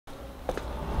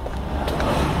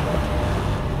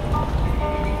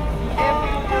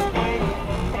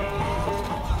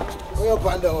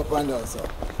up and down, sir.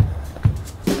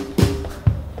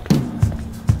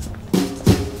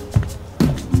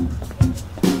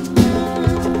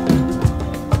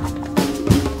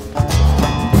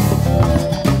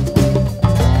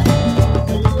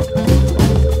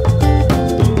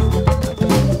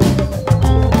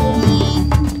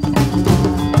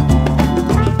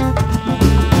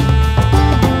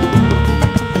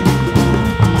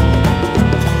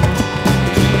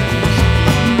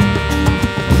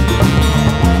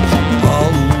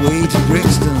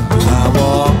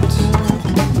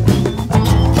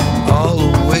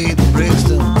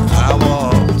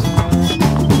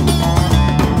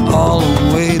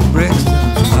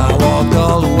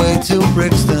 To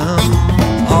Brixton,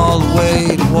 all the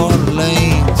way to Water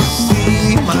Lane to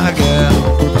see my girl.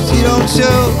 She don't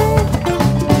show,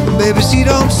 baby, she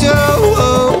don't show.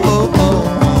 Oh, oh, oh.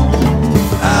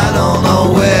 I don't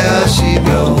know where she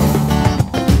go.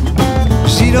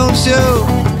 She don't show,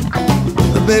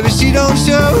 baby, she don't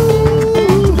show.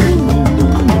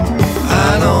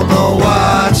 I don't know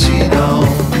what she know.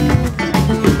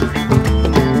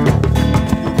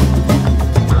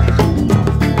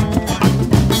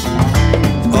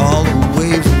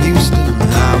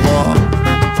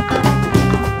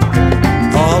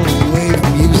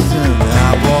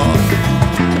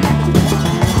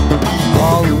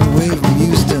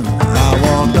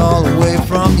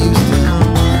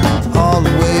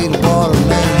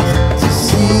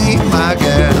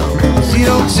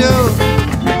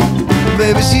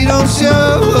 Baby, she don't show.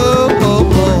 Oh, oh,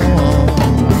 oh.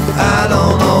 I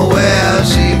don't know where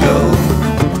she goes.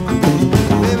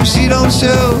 Baby, she don't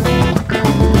show.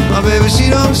 Oh, baby, she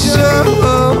don't show.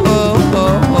 Oh, oh,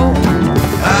 oh, oh.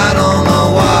 I don't know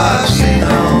why she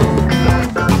knows.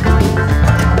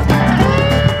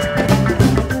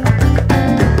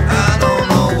 I don't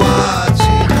know why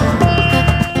she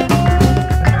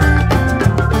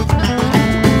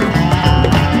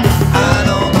I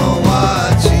don't know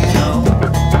why she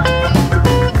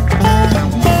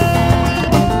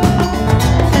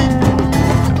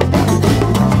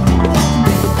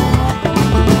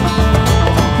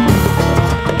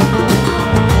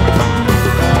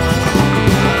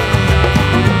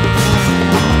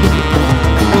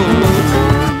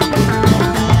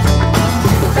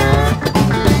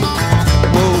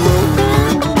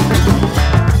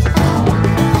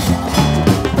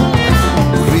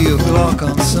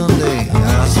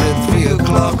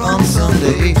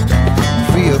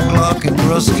 3 o'clock in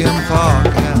Ruskin Park,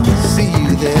 I'll see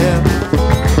you there.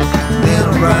 Then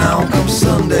around comes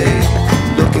Sunday,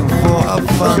 looking for a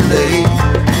fun day.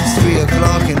 It's 3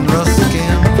 o'clock in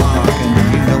Ruskin Park, and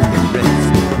you know the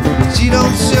rest. She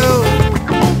don't show,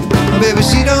 baby,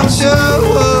 she don't show.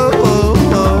 Oh, oh,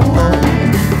 oh, oh.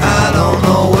 I don't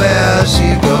know where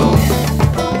she goes.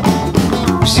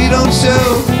 She don't show,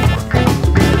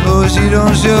 oh, she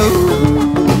don't show.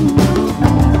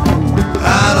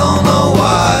 I don't know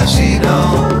why she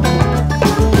don't.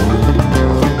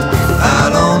 I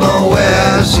don't know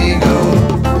where she goes.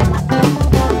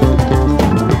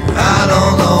 I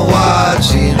don't know why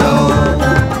she knows.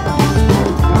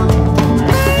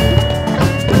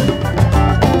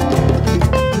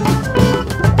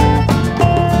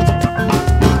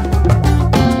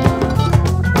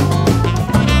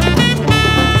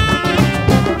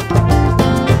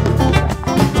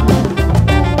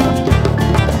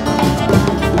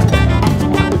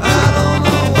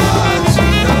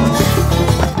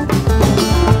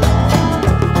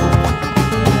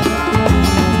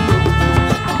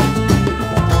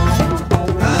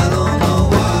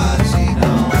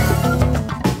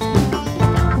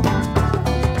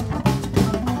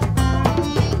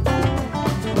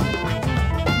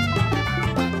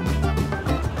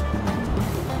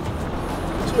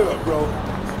 Cheer up, bro.